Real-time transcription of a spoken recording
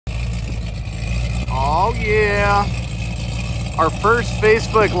Oh yeah, our first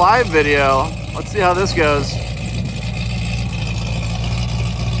Facebook Live video. Let's see how this goes.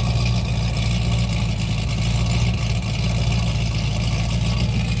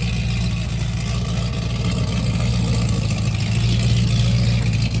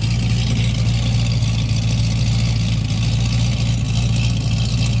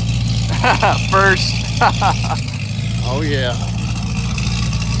 First. Oh yeah.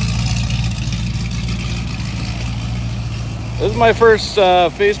 This is my first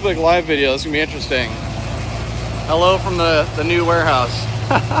Facebook Live video. This is gonna be interesting. Hello from the new warehouse.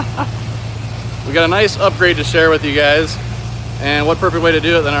 We got a nice upgrade to share with you guys, and what perfect way to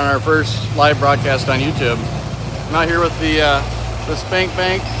do it than on our first live broadcast on YouTube. I'm out here with the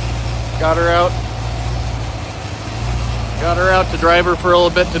SPNK. Got her out to drive her for a little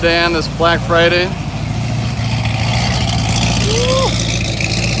bit today on this Black Friday. Woo!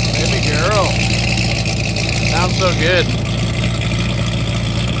 Baby girl. Sounds so good.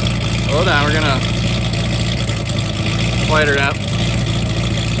 Hold on, we're gonna quiet her down.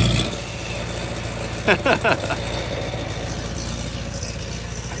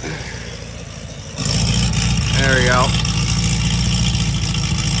 There we go.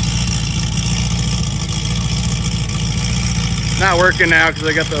 Not working now because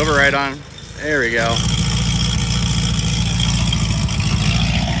I got the override on. There we go.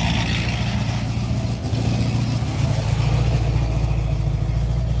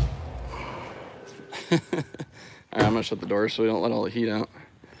 Alright, I'm gonna shut the door so we don't let all the heat out.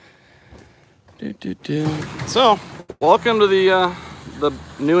 So, welcome to the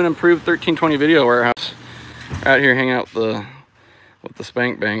new and improved 1320 video warehouse. We're out here hanging out with the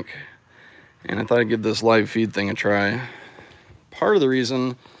SPNK, and I thought I'd give this live feed thing a try. Part of the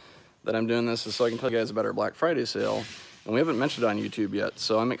reason that I'm doing this is so I can tell you guys about our Black Friday sale, and we haven't mentioned it on YouTube yet,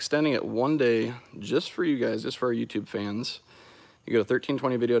 so I'm extending it one day just for you guys, just for our YouTube fans. You go to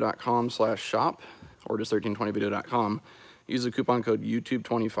 1320video.com/shop or just 1320video.com. Use the coupon code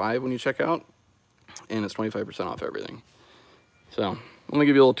YouTube25 when you check out, and it's 25% off everything. So let me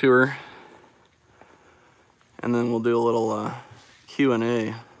give you a little tour, and then we'll do a little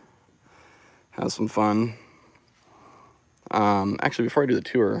Q&A, have some fun. Actually, before I do the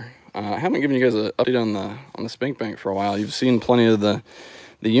tour, I haven't given you guys an update on the SPNK for a while. You've seen plenty of the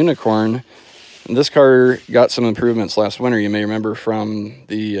Unicorn. And this car got some improvements last winter. You may remember from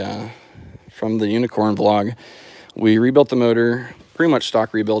the Unicorn vlog. We rebuilt the motor, pretty much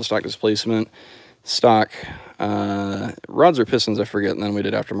stock rebuild, stock displacement, stock rods or pistons, I forget, and then we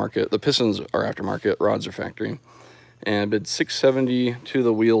did aftermarket. The pistons are aftermarket, rods are factory. And it did 670 to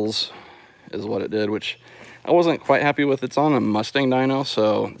the wheels is what it did, which I wasn't quite happy with. It's on a Mustang dyno,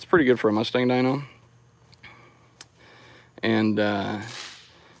 so it's pretty good for a Mustang dyno. And I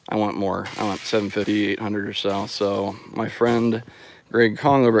want more. I want 750, 800 or so. So my friend Greg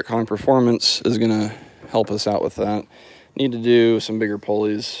Kong over at Kong Performance is going to help us out with that. Need to do some bigger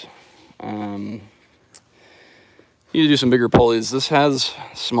pulleys. Need to do some bigger pulleys. This has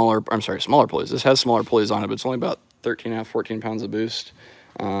smaller pulleys. This has smaller pulleys on it, but it's only about 13.5, 14 pounds of boost.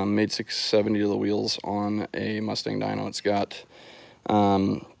 Made 670 to the wheels on a Mustang dyno. It's got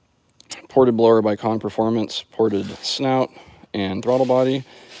ported blower by Kong Performance, ported snout and throttle body,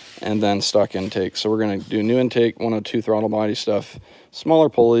 and then stock intake. So we're going to do new intake, 102 throttle body stuff, smaller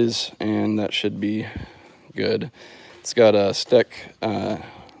pulleys, and that should be good. It's got a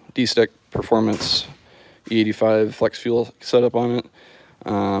D-Stick Performance E85 flex fuel setup on it,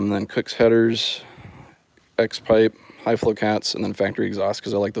 then Cook's headers, X-pipe, high flow cats, and then factory exhaust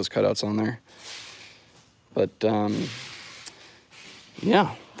because I like those cutouts on there. But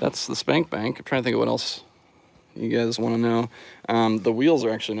yeah, that's the SPNK. I'm trying to think of what else you guys want to know. The wheels are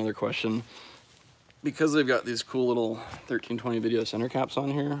actually another question, because they've got these cool little 1320 video center caps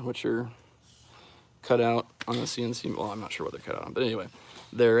on here, which are cut out on the CNC. Well, I'm not sure what they're cut out on, but anyway,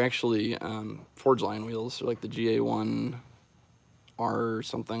 they're actually forge line wheels. They're like the GA1R or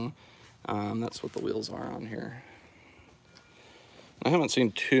something. That's what the wheels are on here. I haven't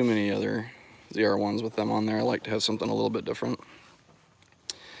seen too many other ZR1s with them on there. I like to have something a little bit different.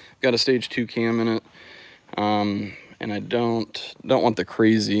 Got a stage 2 cam in it, and I don't want the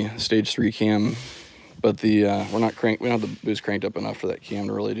crazy stage 3 cam, but the we don't have the boost cranked up enough for that cam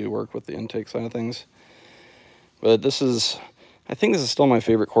to really do work with the intake side of things. But I think this is still my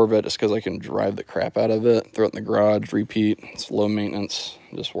favorite Corvette, just because I can drive the crap out of it, throw it in the garage, repeat. It's low maintenance,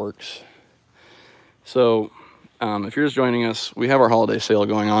 just works. So if you're just joining us, we have our holiday sale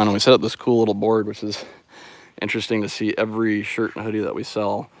going on, and we set up this cool little board, which is interesting to see every shirt and hoodie that we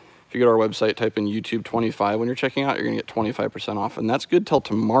sell. If you go to our website, type in YouTube25 when you're checking out, you're going to get 25% off, and that's good till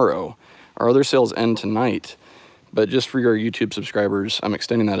tomorrow. Our other sales end tonight, but just for your YouTube subscribers, I'm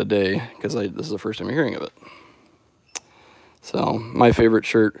extending that a day because this is the first time you're hearing of it. So my favorite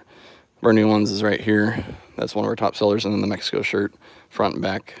shirt, our new ones, is right here. That's one of our top sellers, and then the Mexico shirt, front and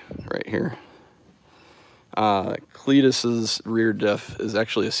back, right here. Cletus's rear diff is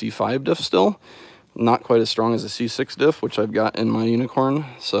actually a C5 diff still. Not quite as strong as a C6 diff, which I've got in my Unicorn.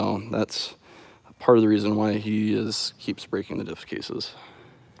 So that's part of the reason why he keeps breaking the diff cases.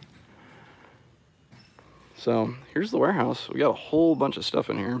 So here's the warehouse. We got a whole bunch of stuff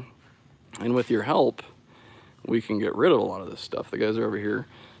in here. And with your help, we can get rid of a lot of this stuff. The guys are over here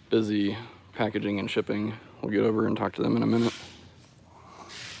busy packaging and shipping. We'll get over and talk to them in a minute.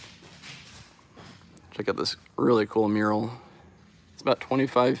 Check out this really cool mural. It's about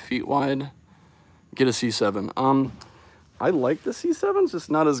 25 feet wide. Get a C7. I like the C7, it's just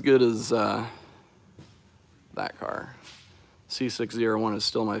not as good as that car. C6 ZR1 is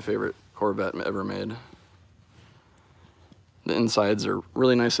still my favorite Corvette ever made. The insides are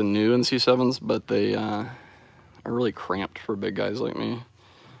really nice and new in C7s, but they are really cramped for big guys like me.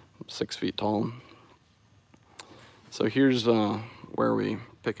 I'm 6 feet tall. So here's where we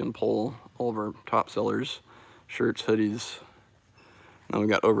pick and pull all of our top sellers, shirts, hoodies. Then we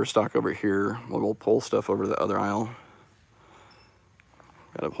got overstock over here. We'll pull stuff over to the other aisle.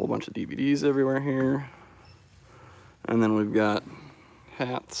 Got a whole bunch of DVDs everywhere here. And then we've got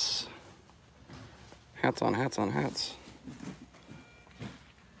hats. Hats on hats on hats.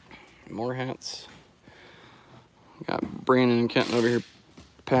 More hats. Got Brandon and Kenton over here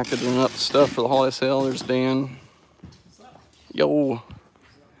packaging up stuff for the holiday sale. There's Dan. Yo.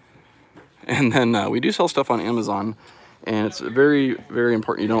 And then we do sell stuff on Amazon. And it's very, very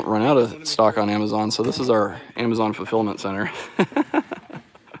important you don't run out of stock on Amazon. So this is our Amazon fulfillment center.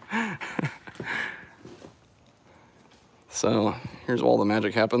 So here's where all the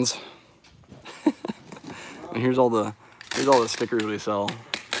magic happens. And here's all the stickers we sell.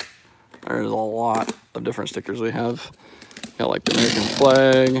 There's a lot of different stickers we have. Got like the American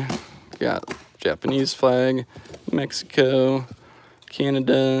flag, got Japanese flag, Mexico,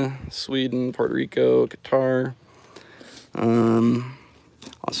 Canada, Sweden, Puerto Rico, Qatar,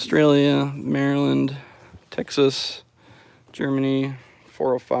 Australia, Maryland, Texas, Germany,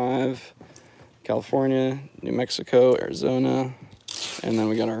 405, California, New Mexico, Arizona, and then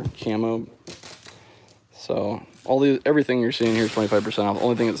we got our camo. So everything you're seeing here is 25% off. The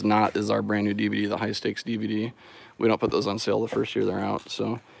only thing it's not is our brand new DVD, the high stakes DVD. We don't put those on sale the first year they're out.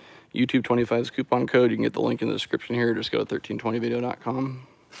 So YouTube 25's coupon code. You can get the link in the description here. Just go to 1320video.com.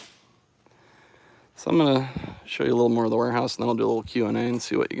 So I'm gonna show you a little more of the warehouse, and then I'll do a little Q&A and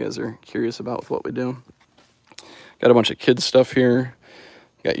see what you guys are curious about with what we do. Got a bunch of kids stuff here.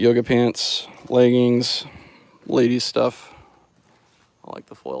 Got yoga pants, leggings, ladies stuff. I like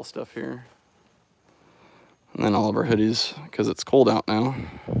the foil stuff here. And then all of our hoodies, because it's cold out now.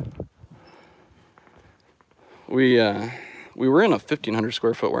 We were in a 1,500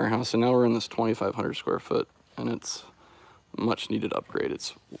 square foot warehouse, and now we're in this 2,500 square foot, and it's a much needed upgrade.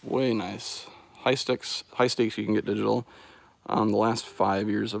 It's way nice. High stakes you can get digital. The last 5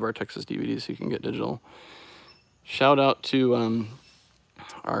 years of our Texas DVDs you can get digital. Shout out to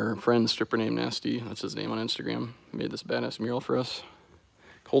our friend stripper named Nasty. That's his name on Instagram. Made this badass mural for us.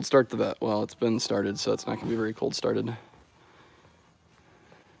 Cold start to that. Well, it's been started, so it's not going to be very cold started.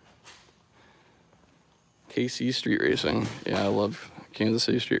 KC Street Racing. Yeah, I love Kansas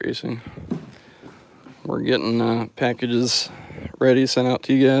City Street Racing. We're getting packages ready, sent out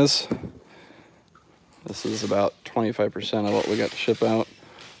to you guys. This is about 25% of what we got to ship out.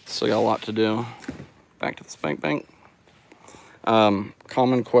 Still got a lot to do. Back to the Spank Bank.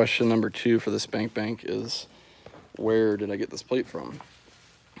 Common question number 2 for the Spank Bank is, where did I get this plate from?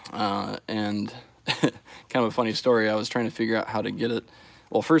 And kind of a funny story. I was trying to figure out how to get it.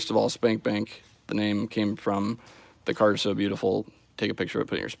 Well, first of all, Spank Bank, the name came from the car's so beautiful, take a picture of it,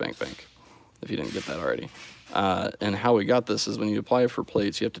 put it in your Spank Bank, if you didn't get that already. And how we got this is when you apply for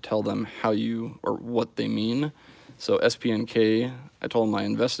plates, you have to tell them how you, or what they mean. So SPNK, I told them I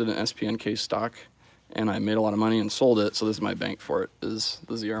invested in SPNK stock, and I made a lot of money and sold it, so this is my bank for it, is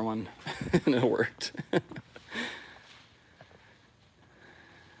the ZR1, and it worked.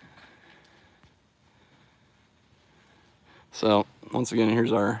 So, once again,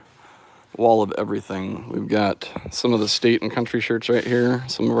 here's our wall of everything. We've got some of the state and country shirts right here,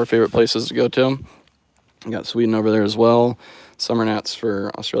 some of our favorite places to go to. We got Sweden over there as well, summer nats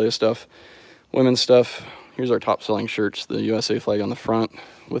for Australia stuff, women's stuff. Here's our top selling shirts, the USA flag on the front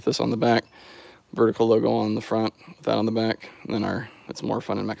with this on the back, vertical logo on the front with that on the back, and then It's More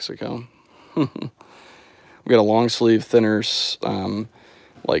Fun in Mexico. We got a long sleeve, thinner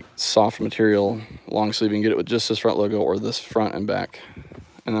like soft material long sleeve. You can get it with just this front logo or this front and back.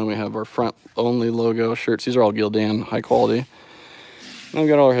 And then we have our front only logo shirts. These are all Gildan, high quality. And we've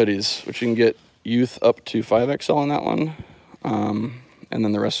got all our hoodies, which you can get youth up to 5XL on that one. And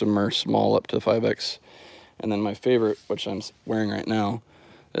then the rest of them are small up to 5X. And then my favorite, which I'm wearing right now,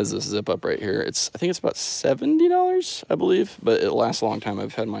 is this zip up right here. I think it's about $70, I believe, but it lasts a long time.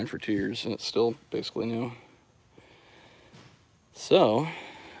 I've had mine for 2 years and it's still basically new. So,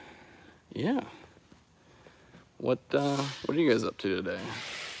 yeah. What are you guys up to today?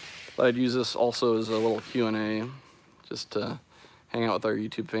 Thought I'd use this also as a little Q&A, just to hang out with our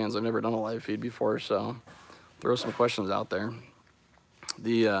YouTube fans. I've never done a live feed before, so throw some questions out there.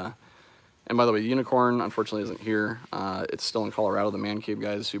 And by the way, the unicorn unfortunately isn't here. It's still in Colorado. The Man Cave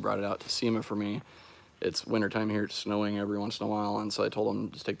guys who brought it out to SEMA for me. It's wintertime here. It's snowing every once in a while, and so I told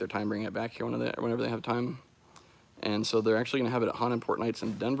them just take their time, bring it back here whenever they have time. And so they're actually going to have it at Haunted Port Nights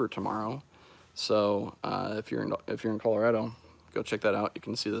in Denver tomorrow. So if you're in Colorado, go check that out. You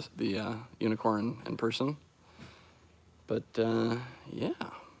can see the unicorn in person. But yeah.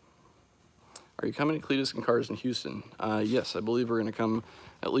 Are you coming to Cletus and Cars in Houston? Yes, I believe we're going to come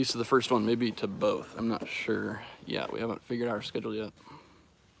at least to the first one, maybe to both. I'm not sure yet. We haven't figured out our schedule yet.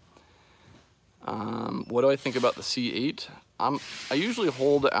 What do I think about the C8? I usually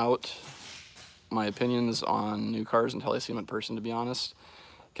hold out my opinions on new cars until I see them in person, to be honest,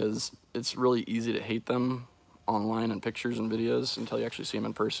 because it's really easy to hate them online in pictures and videos until you actually see them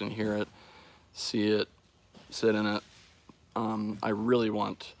in person, hear it, see it, sit in it. I really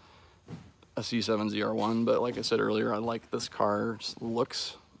want a C7 ZR1, but like I said earlier, I like this car's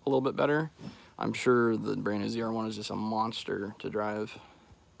looks a little bit better. I'm sure the brand new ZR1 is just a monster to drive.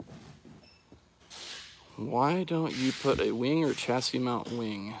 Why don't you put a wing or chassis mount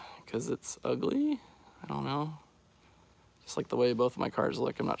wing? Because it's ugly? I don't know. Just like the way both of my cars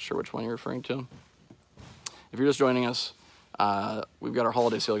look. I'm not sure which one you're referring to. If you're just joining us, we've got our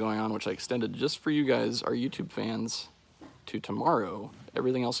holiday sale going on, which I extended just for you guys, our YouTube fans, to tomorrow.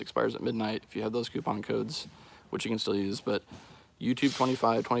 Everything else expires at midnight if you have those coupon codes, which you can still use. But YouTube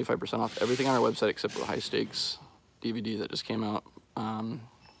 25% off everything on our website except for the high stakes DVD that just came out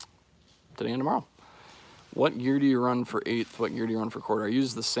today and tomorrow. What gear do you run for 8th? What gear do you run for quarter? I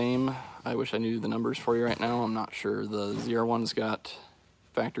use the same. I wish I knew the numbers for you right now. I'm not sure. The ZR1's got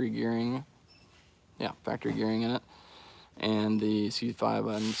factory gearing. Yeah, factory gearing in it. And the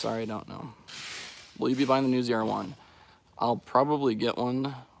C5, I'm sorry, I don't know. Will you be buying the new ZR1? I'll probably get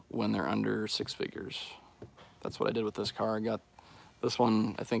one when they're under 6 figures. That's what I did with this car. I got this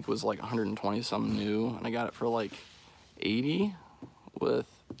one, I think was like 120 some new, and I got it for like 80 with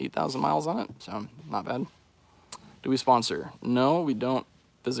 8,000 miles on it, so not bad. Do we sponsor? No, we don't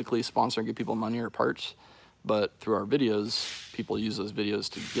physically sponsor and give people money or parts, but through our videos, people use those videos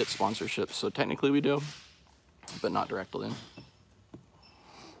to get sponsorships, so technically we do, but not directly.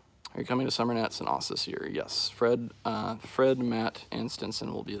 Are you coming to Summer Nats in Oss this year? Yes. Fred, Matt, and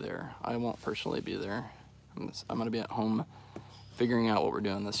Stinson will be there. I won't personally be there. I'm going to be at home figuring out what we're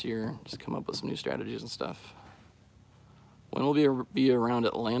doing this year. Just come up with some new strategies and stuff. When will we be around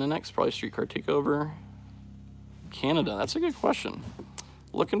Atlanta next? Probably Street Car Takeover. Canada, that's a good question.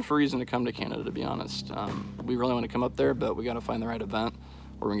 Looking for a reason to come to Canada, to be honest. We really want to come up there, but we got to find the right event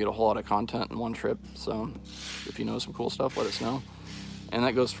where we can get a whole lot of content in one trip. So if you know some cool stuff, let us know. And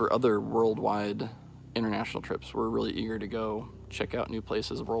that goes for other worldwide international trips. We're really eager to go check out new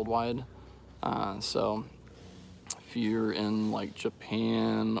places worldwide. So if you're in like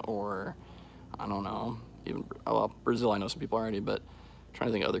Japan or, I don't know, even, well, Brazil, I know some people already, but I'm trying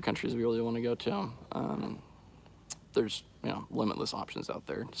to think of other countries we really want to go to. There's, limitless options out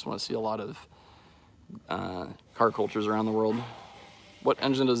there. Just want to see a lot of car cultures around the world. What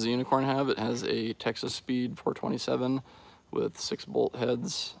engine does the Unicorn have? It has a Texas Speed 427 with 6 bolt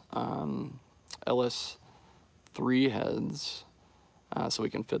heads, LS3 heads, so we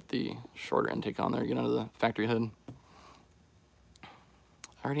can fit the shorter intake on there, get under the factory hood.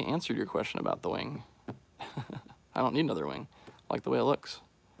 I already answered your question about the wing. I don't need another wing. I like the way it looks.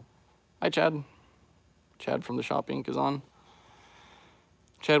 Hi, Chad. Chad from the Shop Inc. is on.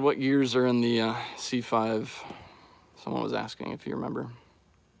 Chad, what gears are in the C5? Someone was asking if you remember.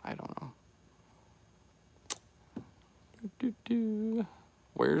 I don't know.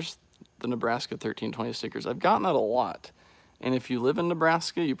 Where's the Nebraska 1320 stickers? I've gotten that a lot. And if you live in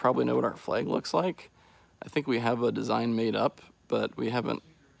Nebraska, you probably know what our flag looks like. I think we have a design made up, but we haven't.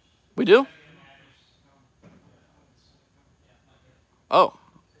 We do? Oh,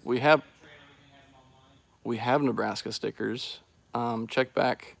 we have Nebraska stickers. Check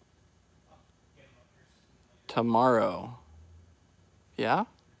back tomorrow. Yeah?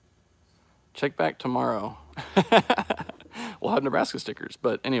 Check back tomorrow. We'll have Nebraska stickers.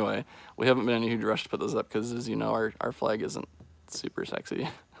 But anyway, we haven't been in a huge rush to put those up because, as you know, our flag isn't super sexy.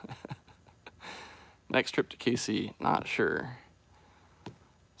 Next trip to KC, not sure.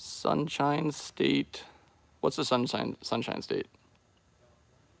 Sunshine State. What's the Sunshine State?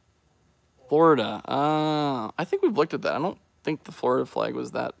 Florida. I think we've looked at that. I don't think the Florida flag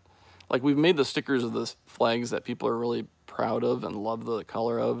was that. Like, we've made the stickers of the flags that people are really proud of and love the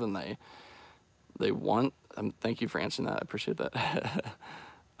color of, and they want. Thank you for answering that. I appreciate that.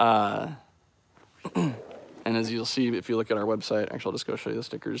 And as you'll see, if you look at our website, actually, I'll just go show you the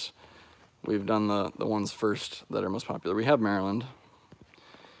stickers. We've done the ones first that are most popular. We have Maryland.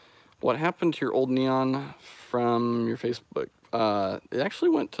 What happened to your old neon from your Facebook? It actually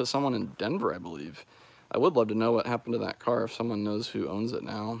went to someone in Denver, I believe. I would love to know what happened to that car if someone knows who owns it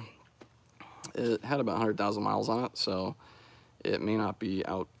now. It had about 100,000 miles on it, so it may not be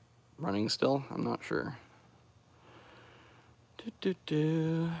out running still. I'm not sure.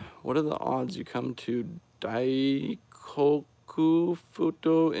 What are the odds you come to Daikoku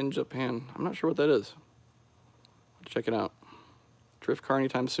Futo in Japan? I'm not sure what that is. Check it out. Drift car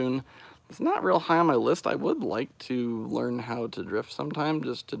anytime soon. It's not real high on my list. I would like to learn how to drift sometime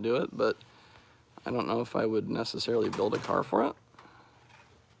just to do it, but I don't know if I would necessarily build a car for it.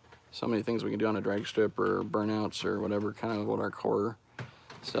 So many things we can do on a drag strip or burnouts or whatever, kind of what our core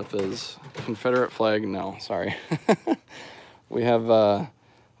stuff is. Confederate flag, no, sorry. We have,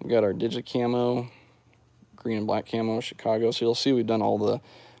 we've got our Digit Camo, green and black camo, Chicago. So you'll see we've done all the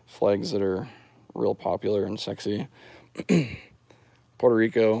flags that are real popular and sexy. Puerto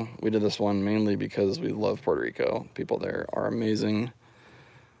Rico, we did this one mainly because we love Puerto Rico. People there are amazing.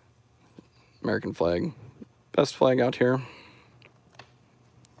 American flag, best flag out here.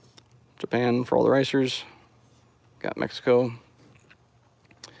 Japan for all the racers. Got Mexico,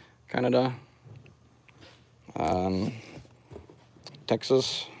 Canada,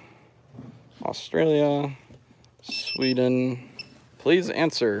 Texas, Australia, Sweden. Please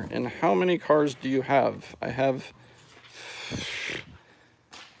answer. And how many cars do you have? I have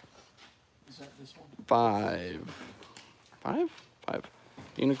 5. 5? 5.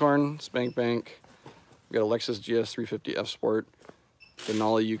 Unicorn, Spank Bank. We got a Lexus GS 350 F Sport,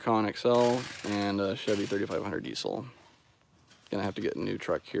 Denali Yukon XL, and a Chevy 3500 diesel. Gonna have to get a new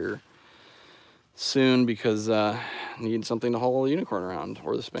truck here soon because need something to haul the Unicorn around,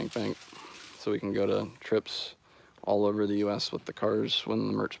 or the Spank Bank, so we can go to trips all over the U.S. with the cars when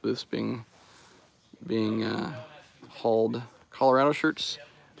the merch booth's being hauled. Colorado shirts,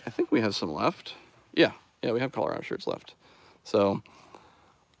 I think we have some left. Yeah, we have Colorado shirts left. So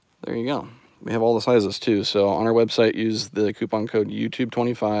there you go. We have all the sizes too. So on our website, use the coupon code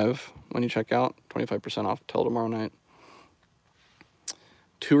YouTube25 when you check out. 25% off till tomorrow night.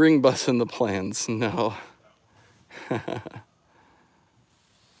 Touring bus in the plans. No.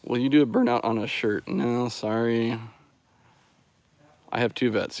 Will you do a burnout on a shirt? No, sorry. I have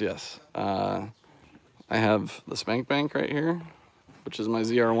 2 vets, yes. I have the Spank Bank right here, which is my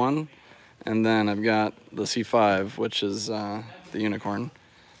ZR1. And then I've got the C5, which is the Unicorn.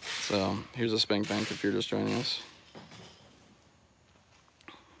 So here's a Spank Bank if you're just joining us.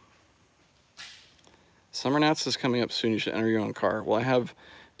 Summer Nats is coming up soon. You should enter your own car. Well, I have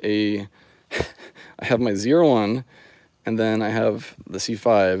I have my ZR1, and then I have the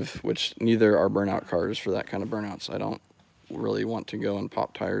C5, which neither are burnout cars for that kind of burnouts. I don't really want to go and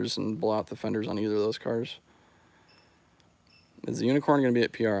pop tires and blow out the fenders on either of those cars. Is the Unicorn going to be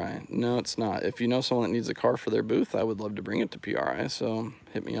at PRI? No, it's not. If you know someone that needs a car for their booth, I would love to bring it to PRI, so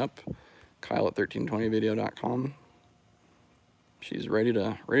hit me up, Kyle at 1320video.com. She's ready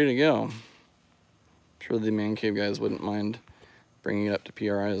to go. I'm sure the Man Cave guys wouldn't mind bringing it up to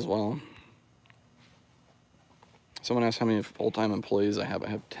PRI as well. Someone asked how many full-time employees I have. I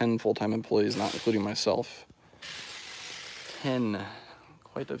have 10 full-time employees, not including myself. 10.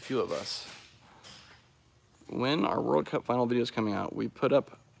 Quite a few of us. When are World Cup final videos coming out? We put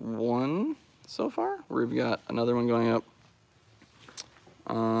up 1 so far. We've got another one going up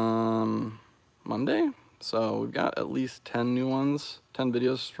Monday. So we've got at least 10 new ones, 10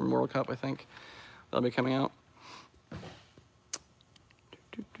 videos from World Cup, I think. That'll be coming out.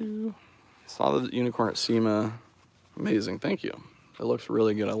 Saw the Unicorn at SEMA. Amazing, thank you. It looks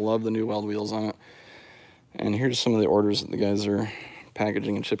really good. I love the new weld wheels on it. And here's some of the orders that the guys are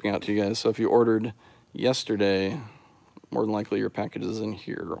packaging and shipping out to you guys. So if you ordered yesterday, more than likely your package is in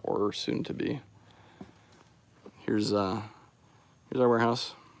here or soon to be. Here's our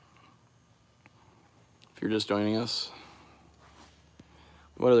warehouse. If you're just joining us,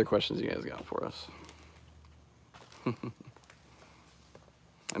 what other questions you guys got for us?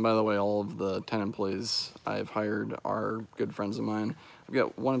 And by the way, all of the 10 employees I've hired are good friends of mine. I've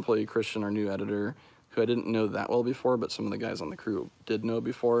got one employee, Christian, our new editor, who I didn't know that well before, but some of the guys on the crew did know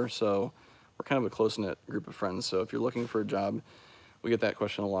before, so we're kind of a close-knit group of friends. So if you're looking for a job, we get that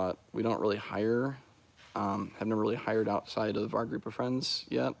question a lot. We don't really hire, have never really hired outside of our group of friends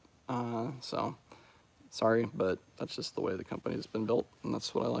yet, so sorry, but that's just the way the company's been built, and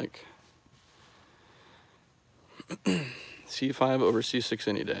that's what I like. C5 over C6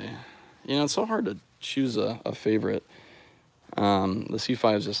 any day. You know, it's so hard to choose a favorite. The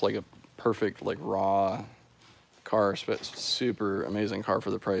C5 is just like a perfect, like, raw car, super amazing car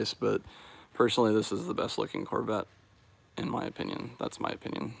for the price, but personally this is the best looking Corvette in my opinion. That's my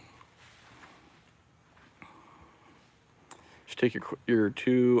opinion. You should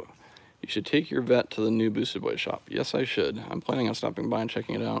take your vet to the new Boosted Boy shop. Yes, I should. I'm planning on stopping by and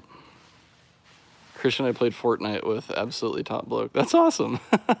checking it out. Christian and I played Fortnite with absolutely top bloke. That's awesome.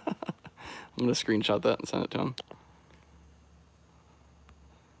 I'm gonna screenshot that and send it to him.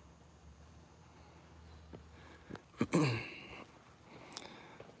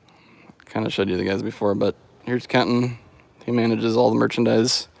 Kind of showed you the guys before, but here's Kenton. He manages all the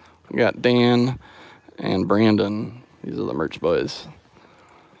merchandise. We got Dan and Brandon. These are the merch boys.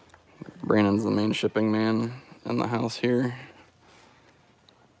 Brandon's the main shipping man in the house here.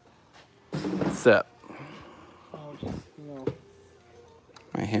 That's it.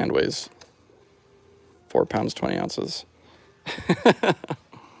 My hand weighs 4 pounds 20 ounces.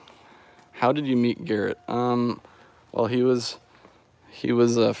 How did you meet Garrett? Well, he was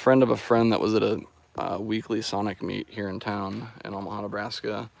a friend of a friend that was at a weekly Sonic meet here in town in Omaha,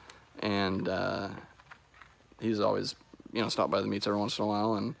 Nebraska, and he's always, you know, stopped by the meets every once in a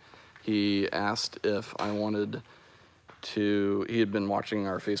while, and he asked if I wanted to. He had been watching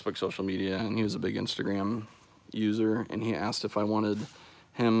our Facebook social media, and he was a big Instagram user, and he asked if I wanted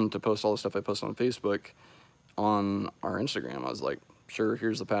him to post all the stuff I post on Facebook on our Instagram. I was like, sure,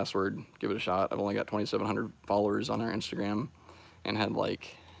 here's the password, give it a shot. I've only got 2,700 followers on our Instagram, and had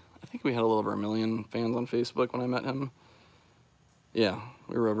like, I think we had a little over 1 million fans on Facebook when I met him. Yeah,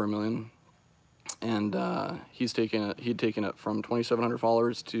 we were over 1 million. And he'd taken it from 2,700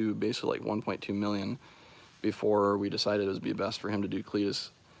 followers to basically like 1.2 million before we decided it would be best for him to do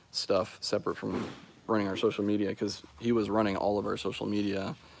Cletus stuff separate from running our social media, because he was running all of our social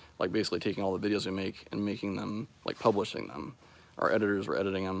media, like basically taking all the videos we make and making them, like publishing them. Our editors were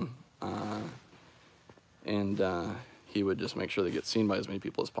editing them, and he would just make sure they get seen by as many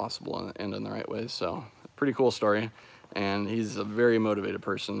people as possible and in the right way. So, pretty cool story. And he's a very motivated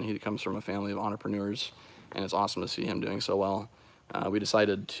person. He comes from a family of entrepreneurs, and it's awesome to see him doing so well. We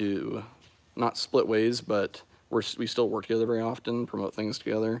decided to not split ways, but we still work together very often, promote things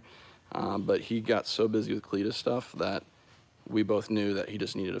together. But he got so busy with Cletus stuff that we both knew that he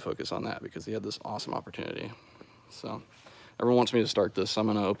just needed to focus on that because he had this awesome opportunity. So everyone wants me to start this. I'm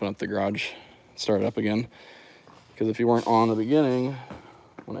gonna open up the garage, start it up again. Because if you weren't on the beginning,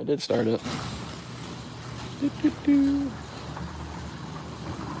 when I did start it,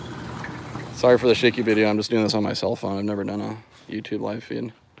 sorry for the shaky video, I'm just doing this on my cell phone. I've never done a YouTube live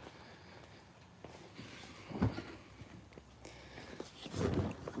feed.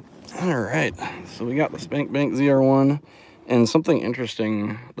 All right, so we got the SPNK ZR1, and something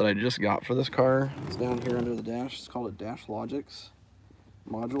interesting that I just got for this car is down here under the dash. It's called a Dash Logics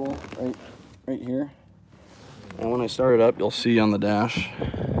module right here. And when I start it up, you'll see on the dash,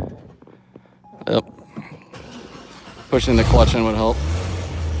 yep, pushing the clutch in would help.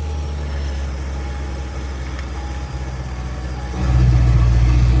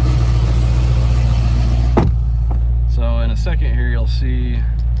 So in a second here, you'll see,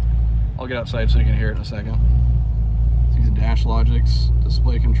 I'll get outside so you can hear it in a second. These are Dash Logics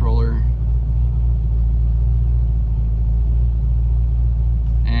display controller.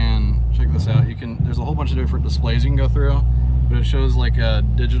 And check this out, there's a whole bunch of different displays you can go through, but it shows like a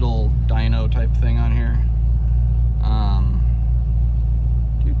digital dyno type thing on here.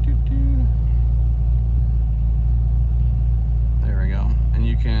 There we go. And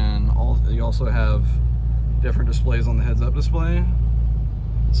you also have different displays on the heads-up display.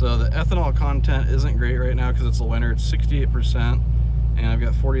 So the ethanol content isn't great right now because it's the winter. It's 68%, and I've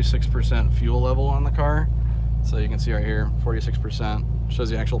got 46% fuel level on the car. So you can see right here, 46%. Shows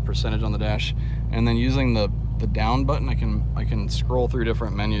the actual percentage on the dash. And then using the down button, I can scroll through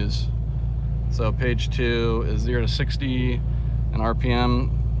different menus. So page 2 is 0 to 60 and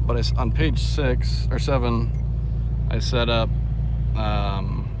RPM, but on page 6 or 7, I set up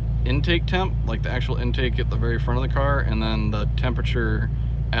intake temp, like the actual intake at the very front of the car, and then the temperature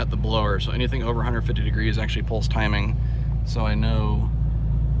at the blower. So anything over 150 degrees actually pulls timing, so I know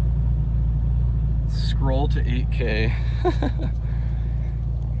scroll to 8K.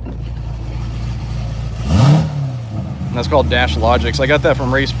 And that's called Dash Logics. I got that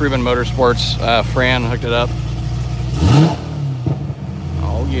from Race Proven Motorsports. Fran hooked it up.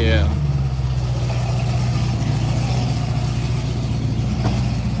 Oh yeah.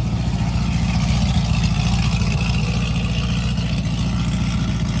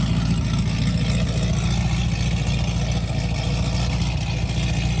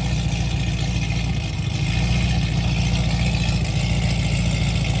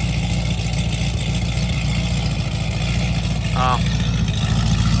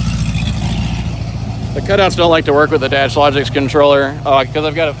 The cutouts don't like to work with the Dash Logics controller because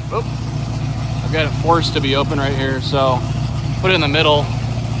I've got it forced to be open right here, so put it in the middle.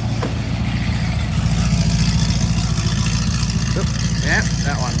 Yeah,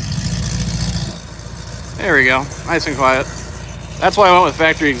 that one. There we go, nice and quiet. That's why I went with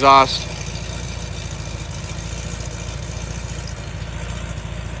factory exhaust.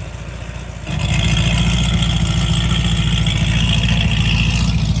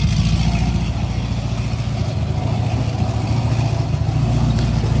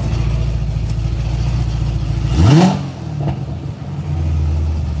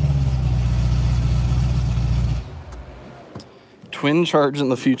 Twin charge in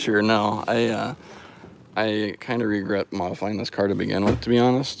the future? No, I kind of regret modifying this car to begin with, to be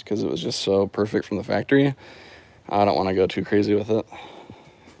honest, because it was just so perfect from the factory. I don't want to go too crazy with it.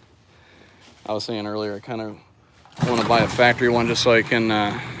 I was saying earlier, I kind of want to buy a factory one just so I can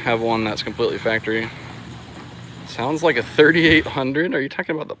have one that's completely factory. Sounds like a 3800. Are you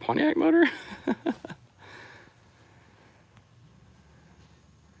talking about the Pontiac motor?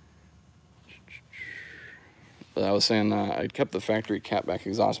 But I was saying I kept the factory catback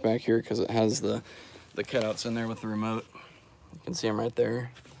exhaust back here because it has the cutouts in there with the remote. You can see them right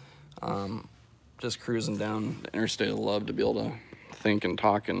there. Just cruising down the interstate, I love to be able to think and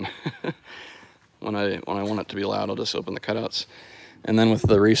talk, and when I want it to be loud, I'll just open the cutouts. And then with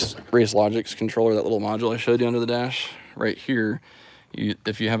the Race Logics controller, that little module I showed you under the dash, right here,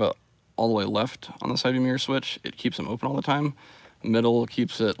 if you have it all the way left on the side of your mirror switch, it keeps them open all the time. Middle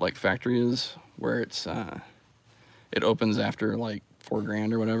keeps it like factory is, where it's it opens after like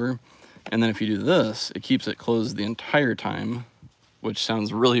 $4,000 or whatever. And then if you do this, it keeps it closed the entire time, which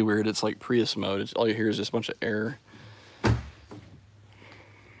sounds really weird. It's like Prius mode. All you hear is just a bunch of air.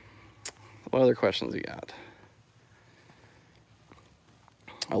 What other questions you got?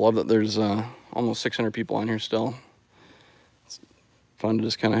 I love that there's almost 600 people on here still. It's fun to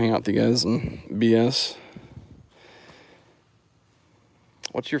just kind of hang out with you guys and BS.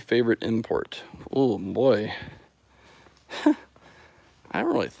 What's your favorite import? Oh boy. I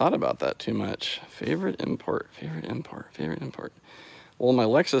haven't really thought about that too much. Favorite import. Well, my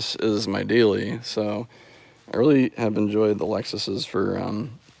Lexus is my daily, so I really have enjoyed the Lexuses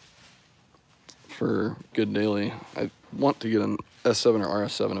for good daily. I want to get an S7 or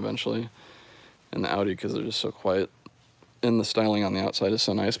RS7 eventually, and the Audi because they're just so quiet. And the styling on the outside is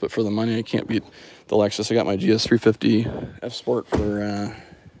so nice, but for the money, I can't beat the Lexus. I got my GS350 F Sport for,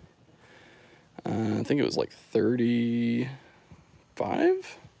 I think it was like 35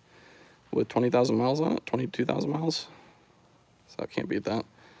 with 20,000 miles on it, 22,000 miles. So I can't beat that.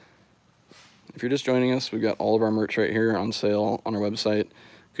 If you're just joining us, we've got all of our merch right here on sale on our website.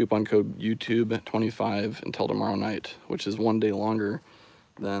 Coupon code YouTube25 until tomorrow night, which is one day longer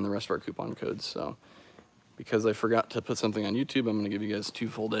than the rest of our coupon codes. So because I forgot to put something on YouTube, I'm going to give you guys 2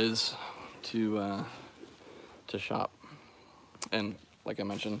 full days to shop. And like I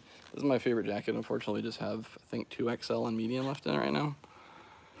mentioned, this is my favorite jacket. Unfortunately, we just have, I think, 2XL and medium left in it right now.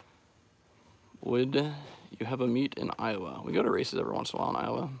 Would you have a meet in Iowa? We go to races every once in a while in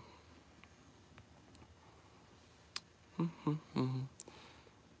Iowa.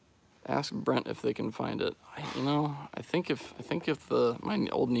 Ask Brent if they can find it. I think if my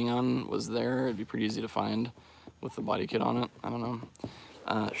old Neon was there, it'd be pretty easy to find with the body kit on it. I don't know.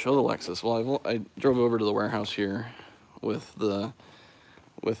 Show the Lexus. Well, I drove over to the warehouse here with the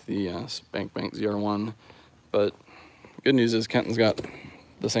SPNK ZR1, but good news is Kenton's got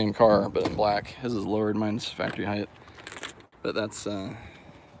the same car but in black. His is lowered, mine's factory height, but that's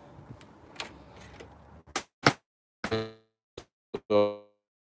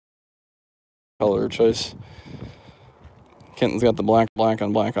color choice. Kenton's got the black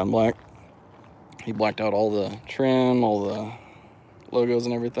on black. He blacked out all the trim, all the logos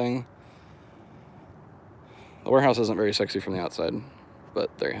and everything. The warehouse isn't very sexy from the outside,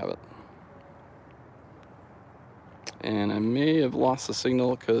 but there you have it. And I may have lost the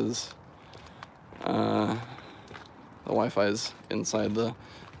signal because the Wi-Fi is inside the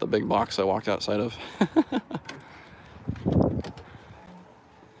the big box I walked outside of.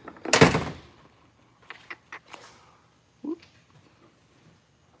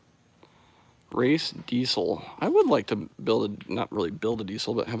 Race diesel. I would like to build a, not really build a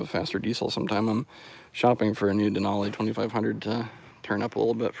diesel, but have a faster diesel sometime. I'm shopping for a new Denali 2500 to turn up a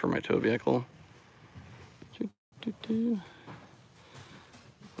little bit for my tow vehicle.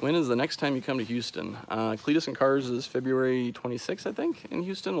 When is the next time you come to Houston? Cletus and Cars is February 26th, I think, in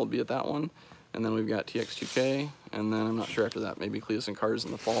Houston. We'll be at that one. And then we've got TX2K, and then I'm not sure after that, maybe Cletus and Cars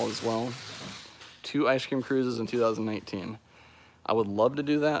in the fall as well. 2 ice cream cruises in 2019. I would love to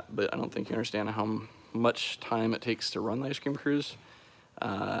do that, but I don't think you understand how much time it takes to run the ice cream cruise.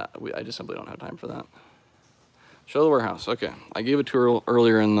 I just simply don't have time for that. Show the warehouse. Okay, I gave a tour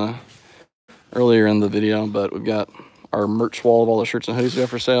earlier in the video, but we've got our merch wall of all the shirts and hoodies we have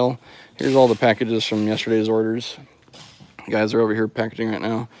for sale. Here's all the packages from yesterday's orders. The guys are over here packaging right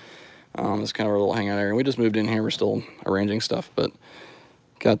now. It's kind of our little hangout area. We just moved in here. We're still arranging stuff, but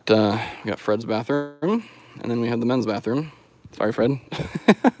we got Fred's bathroom, and then we have the men's bathroom. Sorry, Fred.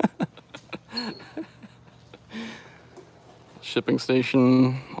 Shipping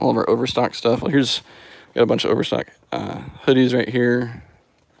station, all of our overstock stuff. Well, got a bunch of overstock hoodies right here.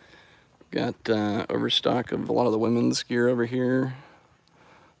 Got overstock of a lot of the women's gear over here.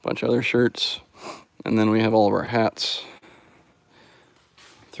 A bunch of other shirts. And then we have all of our hats.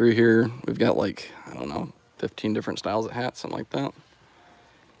 Through here, we've got like, I don't know, 15 different styles of hats, something like that.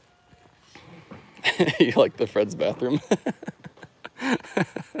 You like the Fred's bathroom?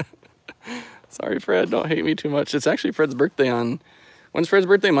 Sorry, Fred, don't hate me too much. It's actually Fred's birthday on... When's Fred's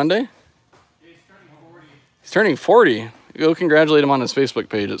birthday, Monday? He's turning 40. He's turning 40. Go congratulate him on his Facebook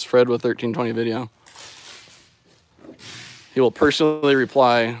page. It's Fred with 1320 video. He will personally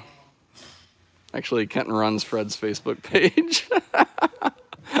reply. Actually, Kenton runs Fred's Facebook page.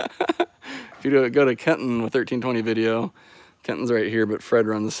 If you go to Kenton with 1320 video, Kenton's right here, but Fred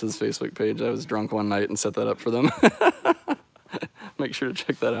runs his Facebook page. I was drunk one night and set that up for them. Make sure to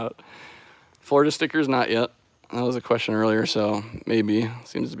check that out. Florida stickers, not yet. That was a question earlier, so maybe.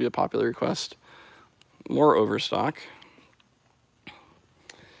 Seems to be a popular request. More overstock.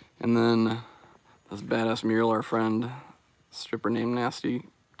 And then this badass mural our friend, stripper named Nasty,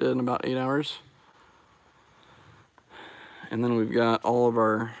 did in about 8 hours. And then we've got all of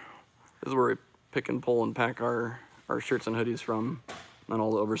our, this is where we pick and pull and pack our shirts and hoodies from. And then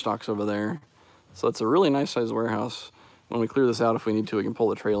all the overstocks over there. So it's a really nice sized warehouse. When we clear this out, if we need to, we can pull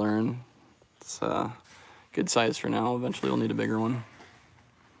the trailer in. It's good size for now. Eventually we'll need a bigger one.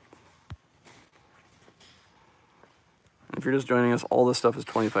 If you're just joining us, all this stuff is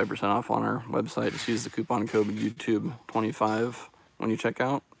 25% off on our website. Just use the coupon code YouTube25 when you check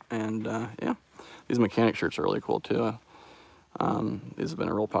out. And yeah, these mechanic shirts are really cool too. These have been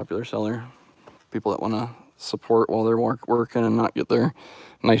a real popular seller. People that want to support while they're working and not get their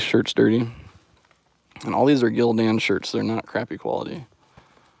nice shirts dirty. And all these are Gildan shirts. They're not crappy quality.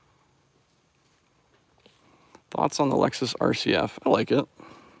 Thoughts on the Lexus RCF? I like it.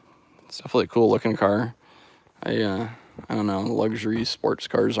 It's definitely a cool looking car. I don't know, luxury sports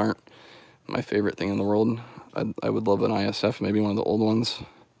cars aren't my favorite thing in the world. I would love an ISF, maybe one of the old ones. I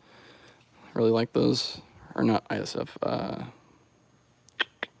really like those. Or not ISF.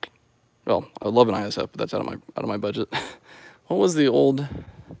 Well, I would love an ISF, but that's out of my budget. What was the old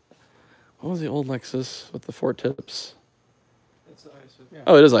Lexus with the 4 tips? It's the ISF. Yeah.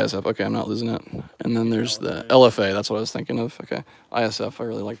 Oh, it is ISF. Okay, I'm not losing it. And then there's the LFA. That's what I was thinking of. Okay, ISF. I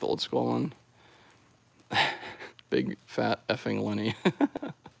really like the old school one. Big fat effing Lenny.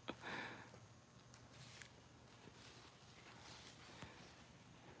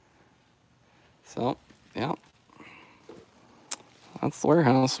 So, yeah. That's the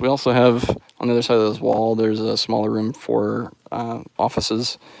warehouse. We also have, on the other side of this wall, there's a smaller room for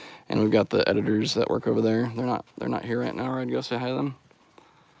offices. And we've got the editors that work over there. They're not here right now, or I'd go say hi to them.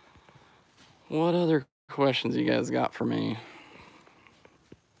 What other questions you guys got for me?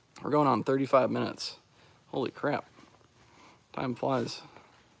 We're going on 35 minutes. Holy crap. Time flies.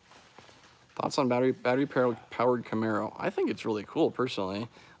 Thoughts on battery powered Camaro? I think it's really cool personally.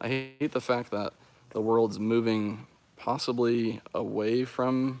 I hate the fact that the world's moving possibly away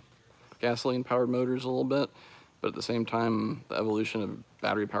from gasoline powered motors a little bit, but at the same time the evolution of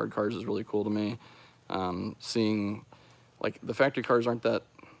battery powered cars is really cool to me. Seeing like the factory cars aren't that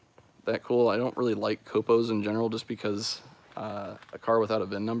cool. I don't really like Copos in general just because a car without a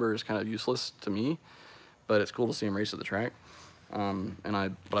VIN number is kind of useless to me, but it's cool to see them race at the track. But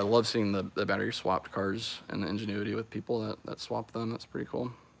I love seeing the battery swapped cars and the ingenuity with people that swap them. That's pretty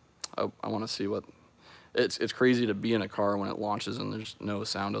cool. I want to see what, it's crazy to be in a car when it launches and there's no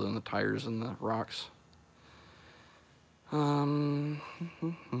sound other than the tires and the rocks.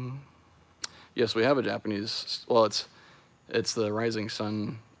 Yes, we have a Japanese, well, it's the Rising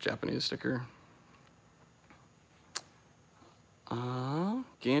Sun Japanese sticker.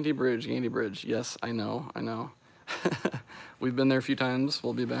 Gandy Bridge. Yes, I know. We've been there a few times.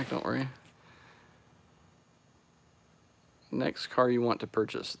 We'll be back, don't worry. Next car you want to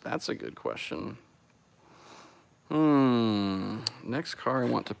purchase? That's a good question. Next car I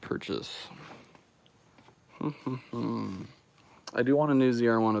want to purchase. I do want a new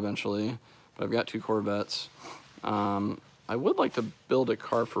ZR1 eventually, but I've got 2 Corvettes. I would like to build a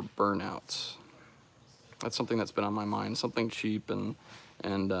car for burnouts. That's something that's been on my mind. Something cheap and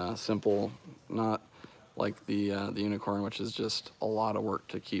simple, not like the Unicorn, which is just a lot of work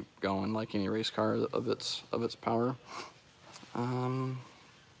to keep going, like any race car of its power.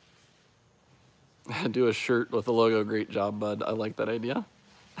 Do a shirt with the logo. Great job, bud. I like that idea.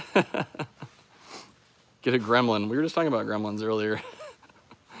 Get a gremlin. We were just talking about gremlins earlier.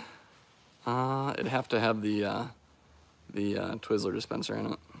 It'd have to have the Twizzler dispenser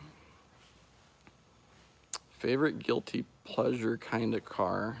in it. Favorite guilty pleasure kind of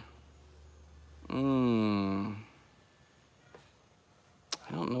car? I don't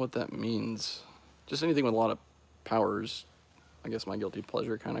know what that means. Just anything with a lot of powers, I guess my guilty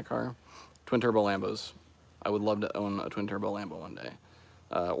pleasure kind of car. Twin turbo Lambos. I would love to own a twin turbo Lambo one day.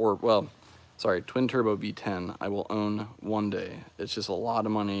 Twin turbo V10 I will own one day. It's just a lot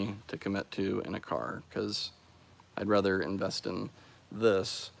of money to commit to in a car, because I'd rather invest in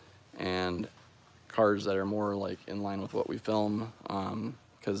this and cars that are more like in line with what we film,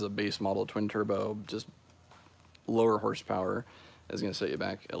 because a base model twin turbo, just lower horsepower, is going to set you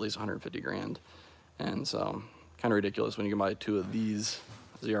back at least 150 grand. And so kind of ridiculous when you can buy 2 of these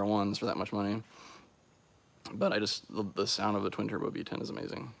ZR1s for that much money. But the sound of a twin turbo V10 is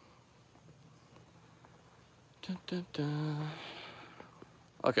amazing.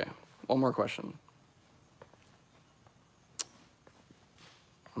 Okay, one more question.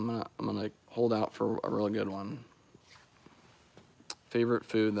 I'm gonna hold out for a really good one. Favorite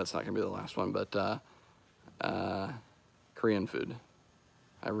food? That's not gonna be the last one, but Korean food.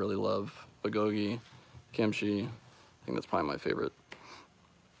 I really love bulgogi, kimchi. I think that's probably my favorite.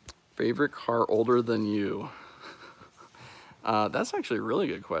 Favorite car older than you? That's actually a really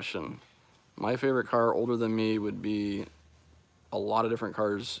good question. My favorite car older than me would be a lot of different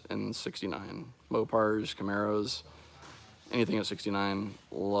cars in '69. Mopars, Camaros, anything at '69.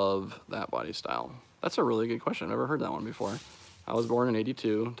 Love that body style. That's a really good question. I've never heard that one before. I was born in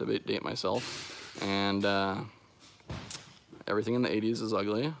 '82, to date myself, and everything in the '80s is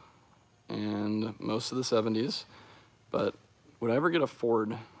ugly, and most of the '70s. But would I ever get a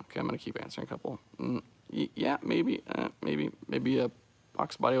Ford? Okay, I'm gonna keep answering a couple. Yeah, maybe a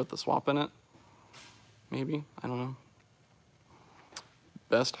box body with the swap in it. Maybe, I don't know.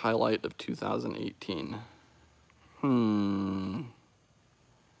 Best highlight of 2018.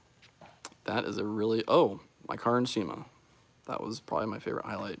 That is a really, my car in SEMA. That was probably my favorite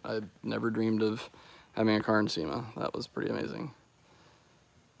highlight. I never dreamed of having a car in SEMA. That was pretty amazing.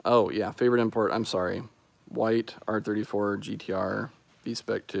 Oh yeah, favorite import, I'm sorry. White R34 GTR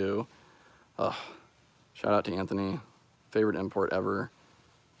V-Spec 2. Shout out to Anthony. Favorite import ever.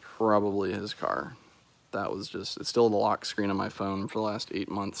 Probably his car. That was just, it's still the lock screen on my phone for the last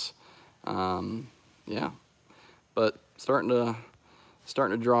 8 months. Yeah, but starting to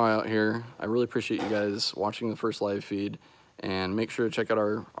draw out here. I really appreciate you guys watching the first live feed, and make sure to check out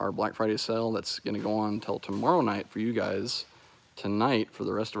our Black Friday sale that's going to go on until tomorrow night for you guys. Tonight, for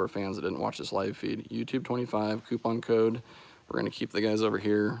the rest of our fans that didn't watch this live feed, YouTube 25 coupon code. We're going to keep the guys over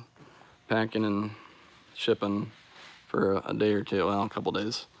here packing and shipping for a day or two, well, a couple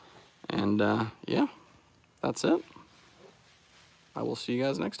days. And yeah, that's it. I will see you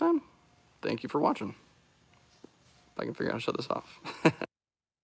guys next time. Thank you for watching. If I can figure out how to shut this off.